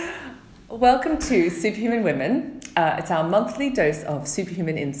Welcome to Superhuman Women. It's our monthly dose of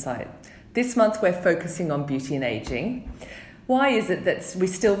superhuman insight. This month we're focusing on beauty and ageing. Why is it that we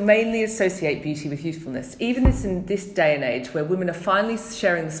still mainly associate beauty with youthfulness? Even in this day and age where women are finally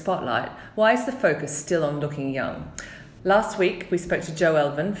sharing the spotlight, why is the focus still on looking young? Last week we spoke to Jo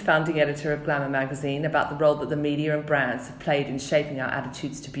Elvin, founding editor of Glamour magazine, about the role that the media and brands have played in shaping our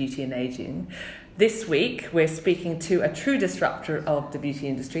attitudes to beauty and ageing. This week, we're speaking to a true disruptor of the beauty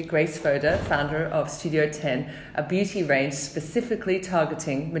industry, Grace Foda, founder of Studio 10, a beauty range specifically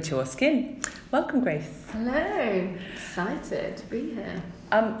targeting mature skin. Welcome, Grace. Hello, excited to be here.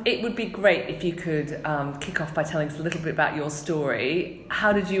 It would be great if you could kick off by telling us a little bit about your story.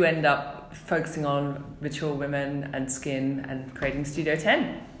 How did you end up focusing on mature women and skin and creating Studio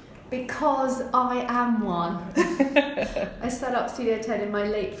 10? Because I am one. I set up Studio 10 in my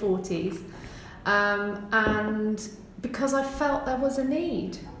late 40s. And because I felt there was a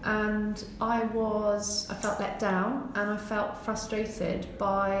need, and I felt let down, and I felt frustrated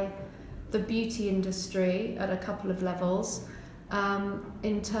by the beauty industry at a couple of levels,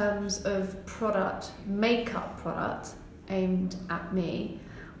 in terms of makeup product aimed at me.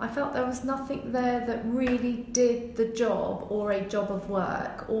 I felt there was nothing there that really did the job, or a job of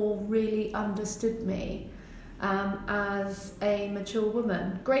work, or really understood me as a mature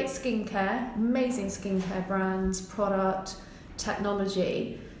woman. Great skincare, amazing skincare brands, product,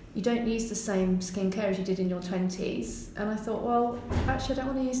 technology. You don't use the same skincare as you did in your 20s. And I thought, well, actually I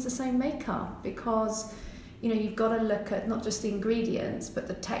don't want to use the same makeup, because you've got to look at not just the ingredients, but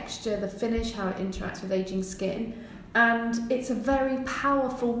the texture, the finish, how it interacts with aging skin. And it's a very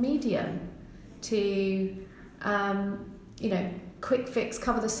powerful medium to, quick fix,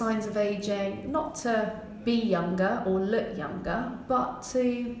 cover the signs of aging, not to be younger or look younger, but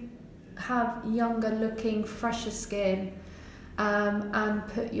to have younger looking, fresher skin, and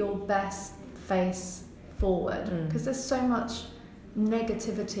put your best face forward. Because there's so much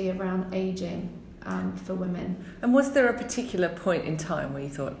negativity around aging for women. And was there a particular point in time where you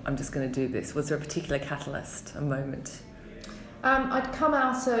thought, I'm just going to do this? Was there a particular catalyst, a moment? I'd come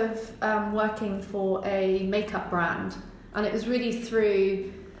out of working for a makeup brand, and it was really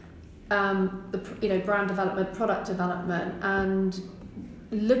through the brand development, product development, and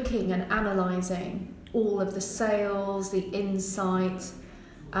looking and analysing all of the sales, the insight,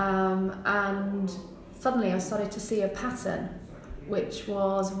 and suddenly I started to see a pattern, which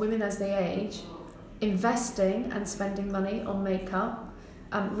was women as they age, investing and spending money on makeup,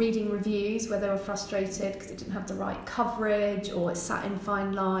 reading reviews where they were frustrated because it didn't have the right coverage or it sat in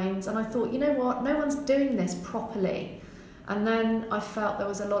fine lines. And I thought, you know what, no one's doing this properly. And then I felt there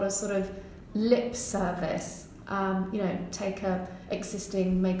was a lot of sort of lip service, take a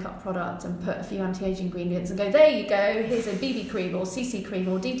existing makeup product and put a few anti-aging ingredients and go, there you go, here's a BB cream or CC cream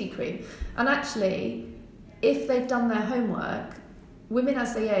or DD cream. And actually, if they've done their homework, women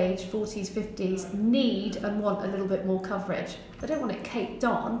as they age, 40s, 50s, need and want a little bit more coverage. They don't want it caked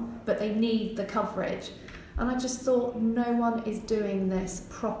on, but they need the coverage. And I just thought, no one is doing this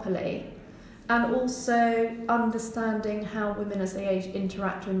properly. And also understanding how women as they age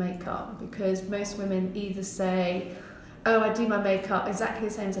interact with makeup, because most women either say, oh, I do my makeup exactly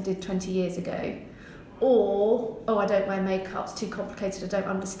the same as I did 20 years ago, or, oh, I don't wear makeup, it's too complicated, I don't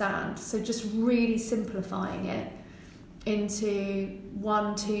understand. So just really simplifying it into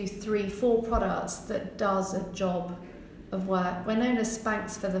 1, 2, 3, 4 products that does a job of work. We're known as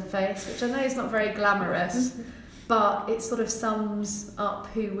Spanx for the face, which I know is not very glamorous, but it sort of sums up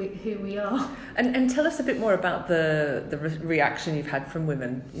who we are. And tell us a bit more about the reaction you've had from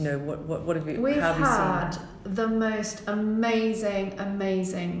women. What have you? We've how have had you seen? The most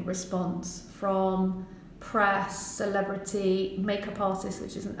amazing response from press, celebrity, makeup artists,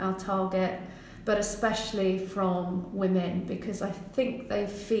 which isn't our target, but especially from women, because I think they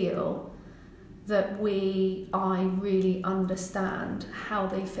feel that I really understand how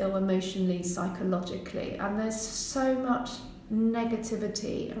they feel emotionally, psychologically. And there's so much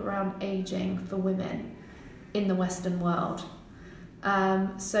negativity around aging for women in the Western world.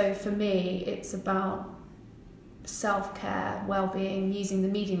 So for me, it's about self-care, well-being, using the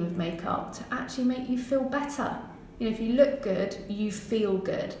medium of makeup to actually make you feel better. If you look good, you feel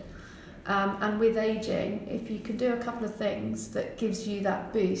good. And with aging, if you can do a couple of things that gives you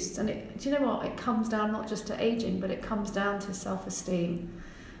that boost, and do you know what? It comes down not just to aging, but it comes down to self-esteem,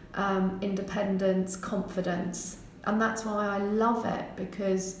 independence, confidence. And that's why I love it,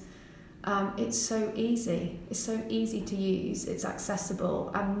 because it's so easy. It's so easy to use, it's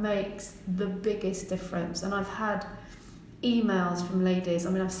accessible, and makes the biggest difference. And I've had emails from ladies,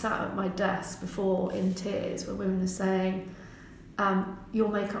 I've sat at my desk before in tears where women are saying, your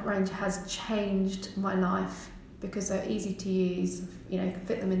makeup range has changed my life because they're easy to use,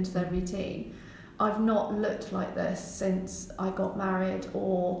 fit them into their routine. I've not looked like this since I got married,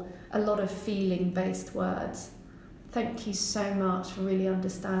 or a lot of feeling-based words. Thank you so much for really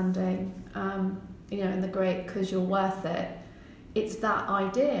understanding, in the great 'cause you're worth it. It's that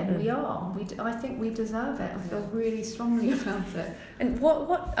idea, and we are. I think we deserve it. I feel really strongly about it. And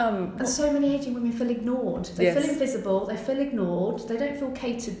and so many ageing women feel ignored. They feel Yes. invisible. They feel ignored. They don't feel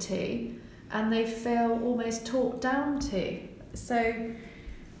catered to, and they feel almost talked down to. So,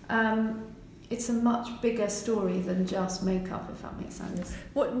 it's a much bigger story than just makeup, if that makes sense.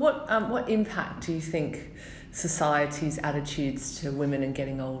 What impact do you think society's attitudes to women and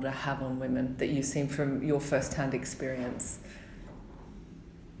getting older have on women that you've seen from your first-hand experience?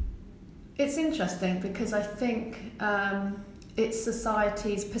 It's interesting because I think it's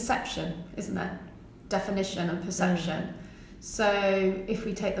society's perception, isn't it? Definition and perception. So if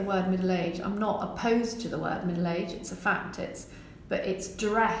we take the word middle age, I'm not opposed to the word middle age, it's a fact, but it's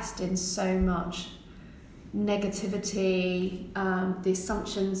dressed in so much negativity. The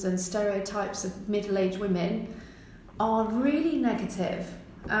assumptions and stereotypes of middle-aged women are really negative.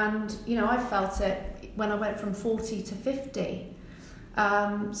 And, I felt it when I went from 40 to 50.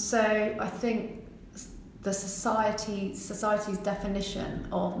 So I think the society's definition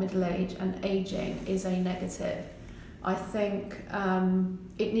of middle age and ageing is a negative. I think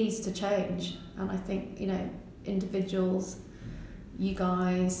it needs to change, and I think individuals, you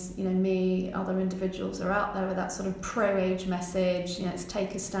guys, me, other individuals are out there with that sort of pro-age message. Let's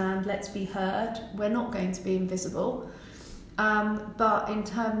take a stand, let's be heard. We're not going to be invisible, but in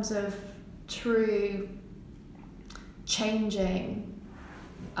terms of true changing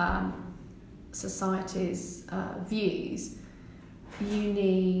society's views, you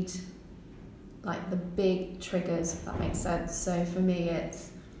need the big triggers, if that makes sense. So for me,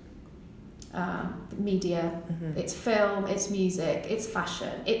 it's media, it's film, it's music, it's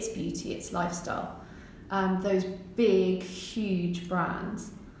fashion, it's beauty, it's lifestyle. Those big, huge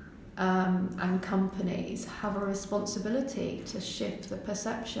brands and companies have a responsibility to shift the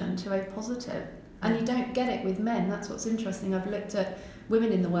perception to a positive. And you don't get it with men. That's what's interesting. I've looked at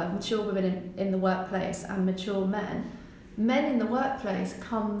women in the mature women in the workplace and mature men. Men in the workplace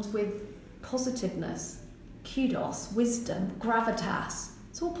comes with positiveness, kudos, wisdom, gravitas.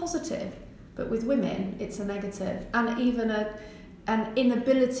 It's all positive. But with women, it's a negative. And even an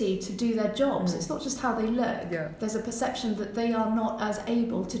inability to do their jobs. It's not just how they look. Yeah. There's a perception that they are not as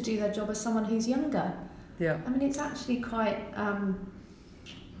able to do their job as someone who's younger. Yeah. I mean, it's actually quite...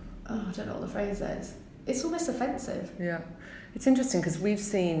 I don't know what the phrase is. It's almost offensive. Yeah. It's interesting because we've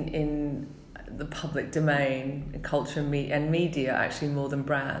seen in the public domain, culture and media, actually more than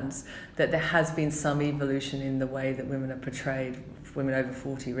brands, that there has been some evolution in the way that women are portrayed. Women over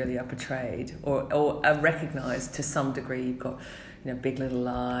 40 really are portrayed or are recognised to some degree. You've got, Big Little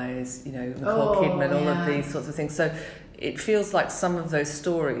Lies, Nicole Kidman, all of these sorts of things. So it feels like some of those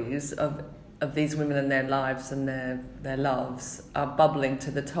stories of these women and their lives and their loves are bubbling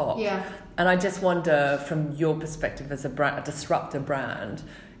to the top. Yeah. And I just wonder, from your perspective as a disruptor brand,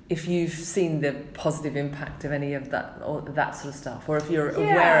 if you've seen the positive impact of any of that or that sort of stuff, or if you're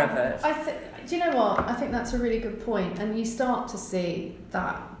aware of it. Do you know what? I think that's a really good point, and you start to see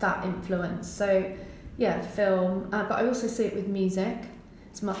that influence. So, film, but I also see it with music.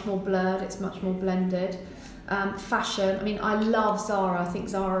 It's much more blurred. It's much more blended. Fashion. I mean, I love Zara. I think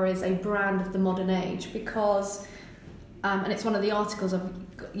Zara is a brand of the modern age because, and it's one of the articles I've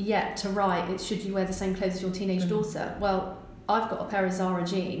yet to write. It's should you wear the same clothes as your teenage daughter? Well, I've got a pair of Zara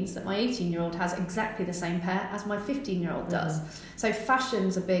jeans that my 18-year-old has exactly the same pair as my 15-year-old does. So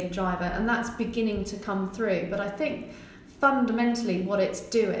fashion's a big driver, and that's beginning to come through. But I think fundamentally what it's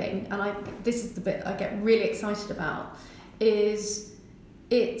doing, and this is the bit I get really excited about, is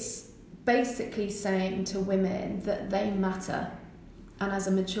it's basically saying to women that they matter, and as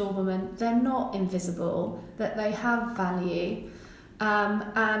a mature woman they're not invisible, that they have value,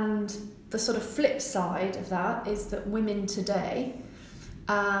 and the sort of flip side of that is that women today,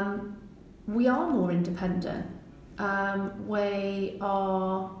 we are more independent, we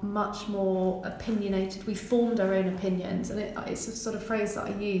are much more opinionated, we formed our own opinions, and it's a sort of phrase that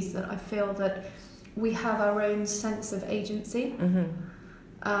I use, that I feel that we have our own sense of agency.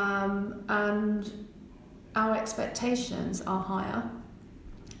 And our expectations are higher,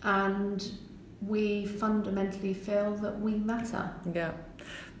 and we fundamentally feel that we matter. Yeah,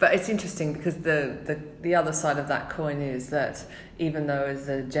 but it's interesting because the other side of that coin is that even though as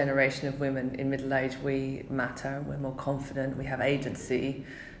a generation of women in middle age we matter, we're more confident, we have agency,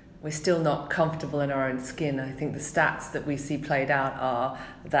 we're still not comfortable in our own skin. I think the stats that we see played out are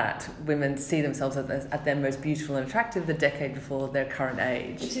that women see themselves at their most beautiful and attractive the decade before their current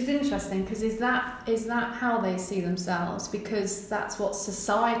age. Which is interesting, because is that how they see themselves? Because that's what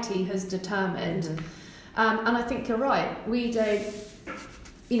society has determined. Mm-hmm. And I think you're right. We don't,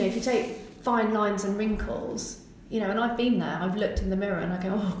 if you take fine lines and wrinkles, and I've been there, I've looked in the mirror and I go,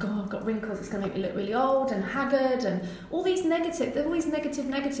 oh God, I've got wrinkles, it's going to make me look really old and haggard, and all these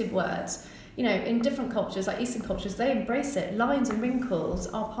negative words. In different cultures, like Eastern cultures, they embrace it. Lines and wrinkles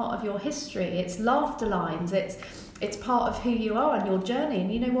are part of your history. It's laughter lines. It's part of who you are and your journey.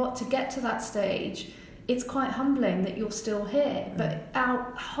 And you know what? To get to that stage, it's quite humbling that you're still here. But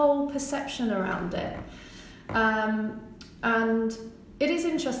our whole perception around it, and it is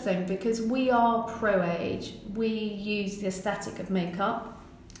interesting because we are pro-age. We use the aesthetic of makeup,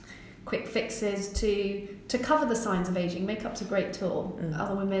 quick fixes to cover the signs of aging. Makeup's a great tool.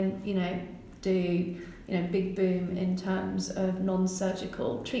 Other women, do big boom in terms of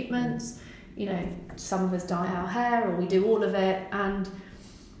non-surgical treatments. Some of us dye our hair, or we do all of it, and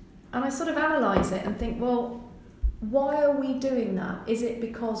I sort of analyse it and think, well, why are we doing that? Is it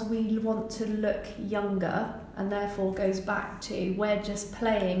because we want to look younger, and therefore goes back to we're just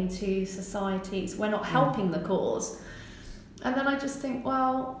playing to societies, we're not helping the cause? And then I just think,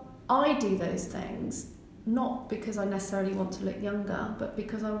 well, I do those things not because I necessarily want to look younger, but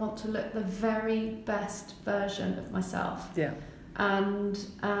because I want to look the very best version of myself. Yeah. And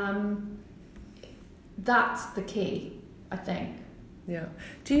that's the key, I think. Yeah.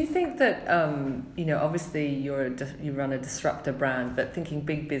 Do you think that, obviously you run a disruptor brand, but thinking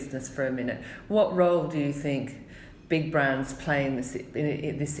big business for a minute, what role do you think big brands play in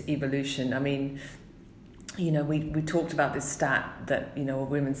this evolution? I mean, we talked about this stat that,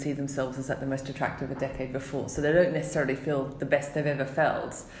 women see themselves as at the most attractive a decade before, so they don't necessarily feel the best they've ever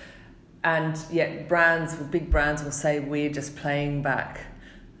felt. And yet big brands will say we're just playing back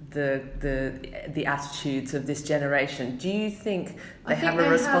the attitudes of this generation. Do you think they have a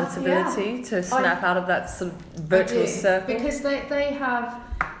responsibility to snap out of that sort of virtuous circle? Because they have,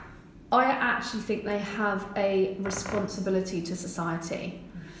 I actually think they have a responsibility to society.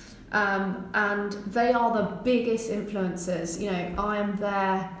 And they are the biggest influencers. I am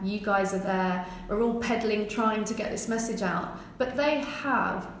there, you guys are there, we're all peddling, trying to get this message out. But they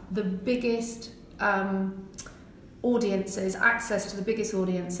have the biggest audiences, access to the biggest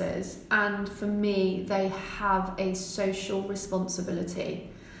audiences, and for me, they have a social responsibility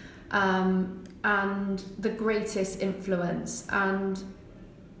and the greatest influence. And,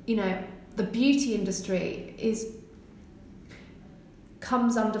 the beauty industry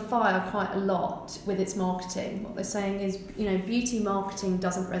comes under fire quite a lot with its marketing. What they're saying is, beauty marketing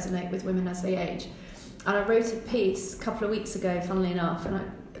doesn't resonate with women as they age. And I wrote a piece a couple of weeks ago, funnily enough, and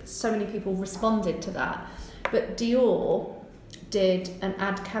so many people responded to that. But Dior did an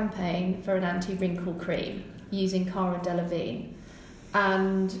ad campaign for an anti-wrinkle cream using Cara Delevingne.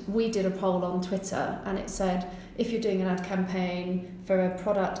 And we did a poll on Twitter, and it said, if you're doing an ad campaign for a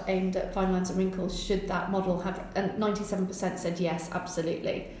product aimed at fine lines and wrinkles, should that model have... And 97% said yes,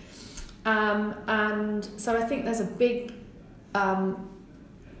 absolutely. And so I think there's a big not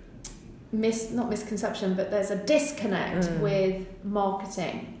misconception, but there's a disconnect with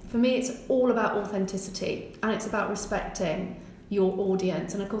marketing. For me, it's all about authenticity, and it's about respecting your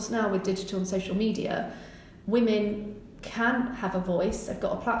audience. And of course, now with digital and social media, women can have a voice. They've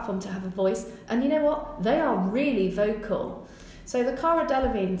got a platform to have a voice, and you know what? They are really vocal. So the Cara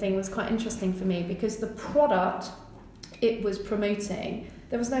Delevingne thing was quite interesting for me because the product it was promoting,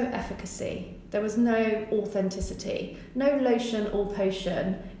 there was no efficacy, there was no authenticity. No lotion or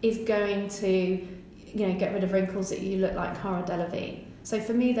potion is going to, get rid of wrinkles that you look like Cara Delevingne. So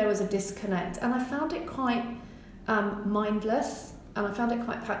for me, there was a disconnect, and I found it quite mindless, and I found it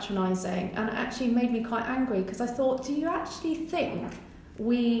quite patronising, and it actually made me quite angry because I thought, do you actually think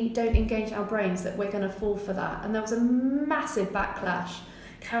we don't engage our brains that we're going to fall for that? And there was a massive backlash.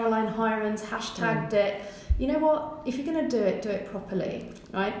 Caroline Hirons hashtagged it. You know what? If you're going to do it properly,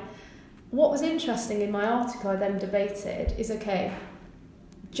 right? What was interesting in my article I then debated is, okay,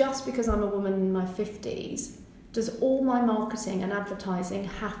 just because I'm a woman in my 50s, does all my marketing and advertising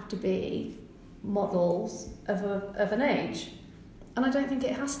have to be models of an age? And I don't think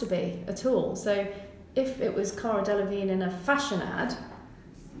it has to be at all. So if it was Cara Delevingne in a fashion ad,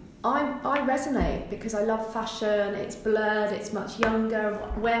 I resonate because I love fashion, it's blurred, it's much younger,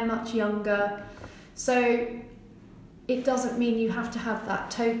 we're much younger. So it doesn't mean you have to have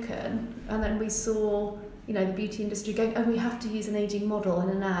that token. And then we saw the beauty industry going, oh, we have to use an aging model in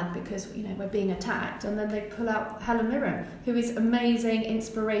an ad because, we're being attacked. And then they pull out Helen Mirren, who is amazing,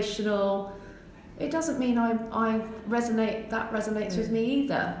 inspirational. It doesn't mean that resonates with me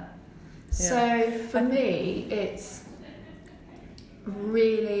either. Yeah. So for me, it's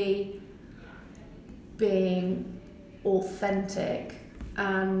really being authentic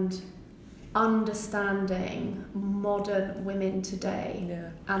and understanding modern women today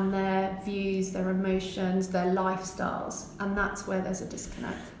and their views, their emotions, their lifestyles, and that's where there's a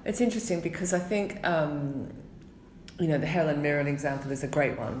disconnect. It's interesting because I think the Helen Mirren example is a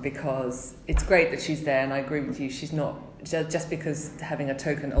great one, because it's great that she's there, and I agree with you, she's not just because having a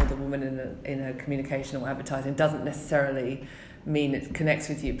token older woman in her communication or advertising doesn't necessarily mean it connects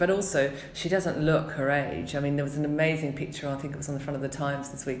with you, but also she doesn't look her age. I mean, there was an amazing picture, I think it was on the front of the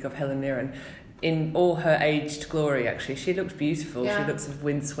Times this week, of Helen Mirren in all her aged glory. Actually, she looked beautiful. She looked sort of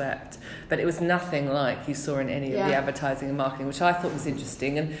windswept, but it was nothing like you saw in any of the advertising and marketing, which I thought was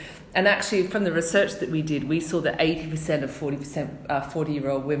interesting. And actually, from the research that we did, we saw that 80% of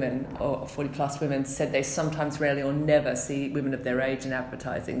 40-year-old women or 40-plus women said they sometimes, rarely, or never see women of their age in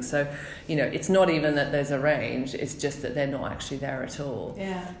advertising. So, it's not even that there's a range; it's just that they're not actually there at all.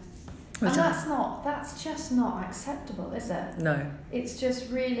 Yeah. And that's just not acceptable, is it? No. It's just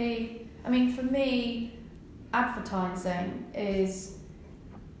really, for me, advertising is,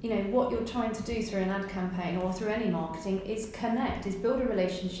 what you're trying to do through an ad campaign or through any marketing is build a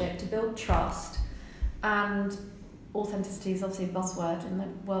relationship, to build trust. And authenticity is obviously a buzzword in the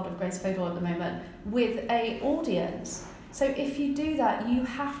world of Grace Fodor at the moment, with a audience. So if you do that, you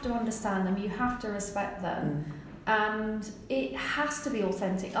have to understand them, you have to respect them. And it has to be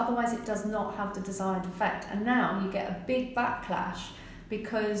authentic, otherwise it does not have the desired effect. And now you get a big backlash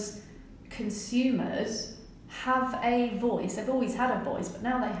because consumers have a voice. They've always had a voice, but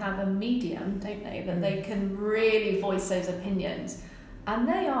now they have a medium, don't they, that they can really voice those opinions. And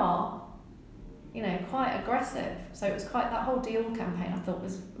they are, quite aggressive. So it was that whole Dior campaign I thought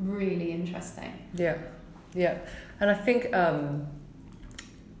was really interesting. Yeah. And I think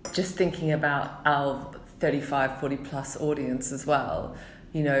just thinking about our 35, 40 plus audience as well,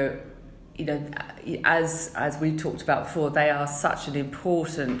 as we talked about before, they are such an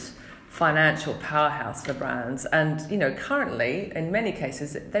important financial powerhouse for brands, and currently in many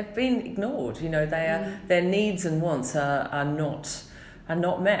cases they've been ignored. Their needs and wants are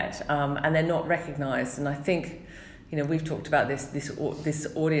not met, and they're not recognised. And I think we've talked about this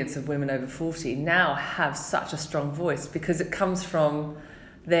audience of women over 40 now have such a strong voice because it comes from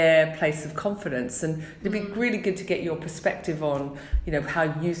their place of confidence. And it'd be really good to get your perspective on how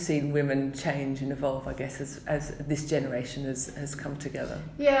you've seen women change and evolve, I guess, as this generation has come together.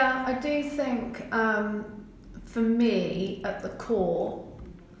 Yeah, I do think for me at the core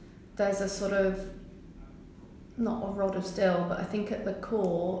there's a sort of, not a rod of steel, but I think at the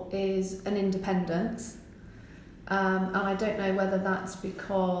core is an independence, and I don't know whether that's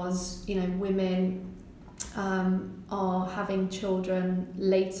because women are having children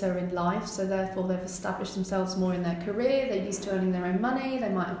later in life, so therefore they've established themselves more in their career, they're used to earning their own money, they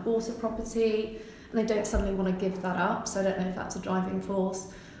might have bought a property and they don't suddenly want to give that up. So I don't know if that's a driving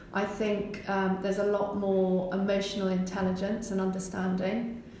force. I think there's a lot more emotional intelligence and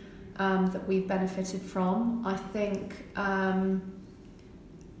understanding that we've benefited from. I think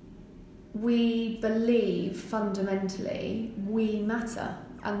we believe fundamentally we matter.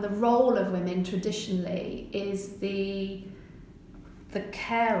 And the role of women traditionally is the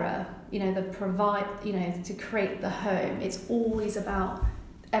carer, the provide, to create the home. It's always about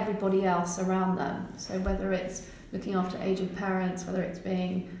everybody else around them. So whether it's looking after aging parents, whether it's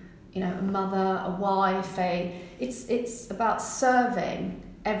being, a mother, a wife, it's about serving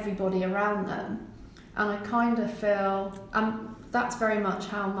everybody around them. And I kind of feel that's very much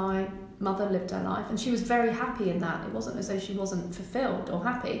how my mother lived her life, and she was very happy in that. It wasn't as though she wasn't fulfilled or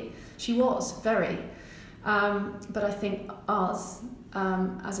happy. She was very, but I think us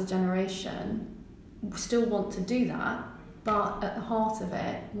as a generation still want to do that, but at the heart of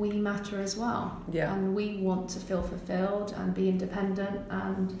it we matter as well. And we want to feel fulfilled and be independent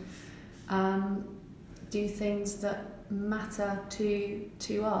and do things that matter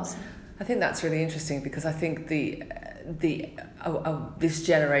to us. I think that's really interesting, because I think this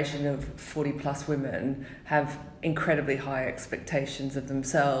generation of 40 plus women have incredibly high expectations of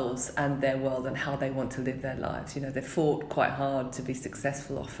themselves and their world and how they want to live their lives. They've fought quite hard to be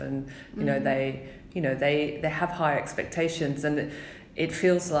successful often. They have high expectations, and it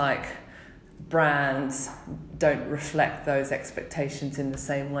feels like brands don't reflect those expectations in the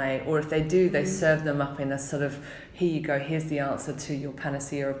same way, or if they do, they serve them up in a sort of, here you go, here's the answer to your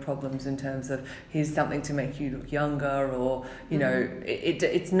panacea of problems in terms of here's something to make you look younger, or you know,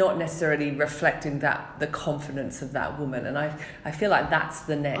 it's not necessarily reflecting that the confidence of that woman. And I feel like that's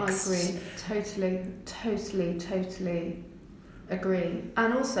the next. I agree, totally agree.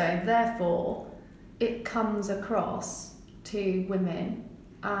 And also, therefore, it comes across to women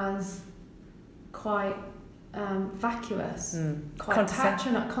as quite vacuous, quite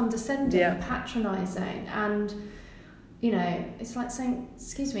condescending, patronising, and you know, it's like saying,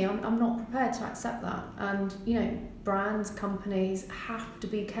 excuse me, I'm not prepared to accept that. And you know, brands, companies have to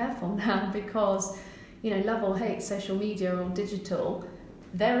be careful now, because you know, love or hate social media or digital,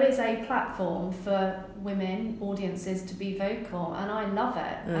 there is a platform for women audiences to be vocal, and I love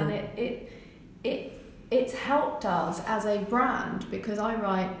it. And it's helped us as a brand, because I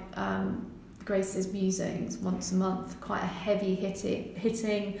write Grace's Musings once a month, quite a heavy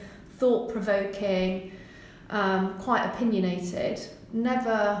hitting, thought-provoking, quite opinionated,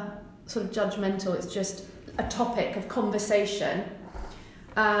 never sort of judgmental. It's just a topic of conversation,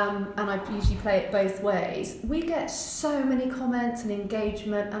 and I usually play it both ways. We get so many comments and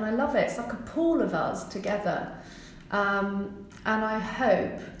engagement, and I love it. It's like a pool of us together, and I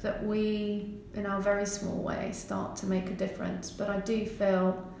hope that we, in our very small way, start to make a difference. But I do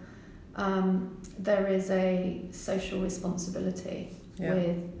feel there is a social responsibility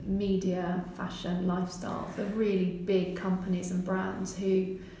with media, fashion, lifestyle, the really big companies and brands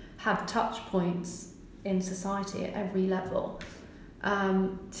who have touch points in society at every level,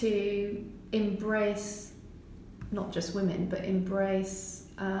 to embrace not just women, but embrace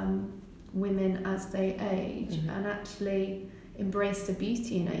women as they age, and actually embrace the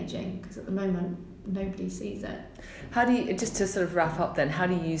beauty in aging, because at the moment nobody sees it. How do you, just to sort of wrap up then, how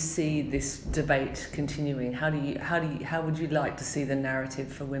do you see this debate continuing? How would you like to see the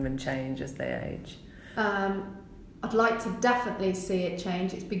narrative for women change as they age? I'd like to definitely see it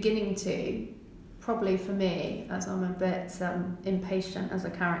change. It's beginning to, probably for me, as I'm a bit impatient as a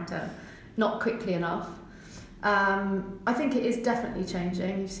character, not quickly enough. I think it is definitely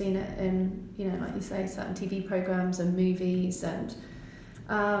changing. You've seen it in, you know, like you say, certain TV programs and movies, and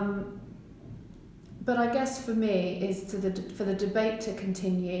but I guess for me is for the debate to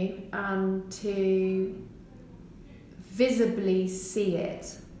continue and to visibly see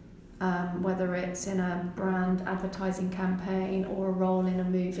it, whether it's in a brand advertising campaign or a role in a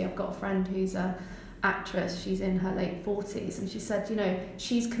movie. I've got a friend who's an actress. She's in her late 40s, and she said, you know,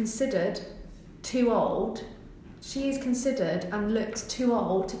 she's considered too old. She is considered and looks too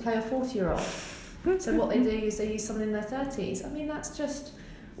old to play a 40-year-old. So what they do is they use someone in their 30s. I mean, that's just...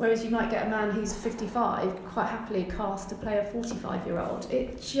 Whereas you might get a man who's 55 quite happily cast to play a 45-year-old.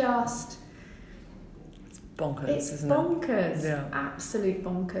 It just... It's bonkers, isn't it? It's bonkers. Yeah. Absolute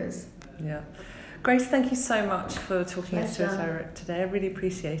bonkers. Yeah. Grace, thank you so much for talking us through today. I really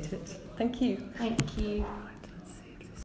appreciate it. Thank you. Thank you.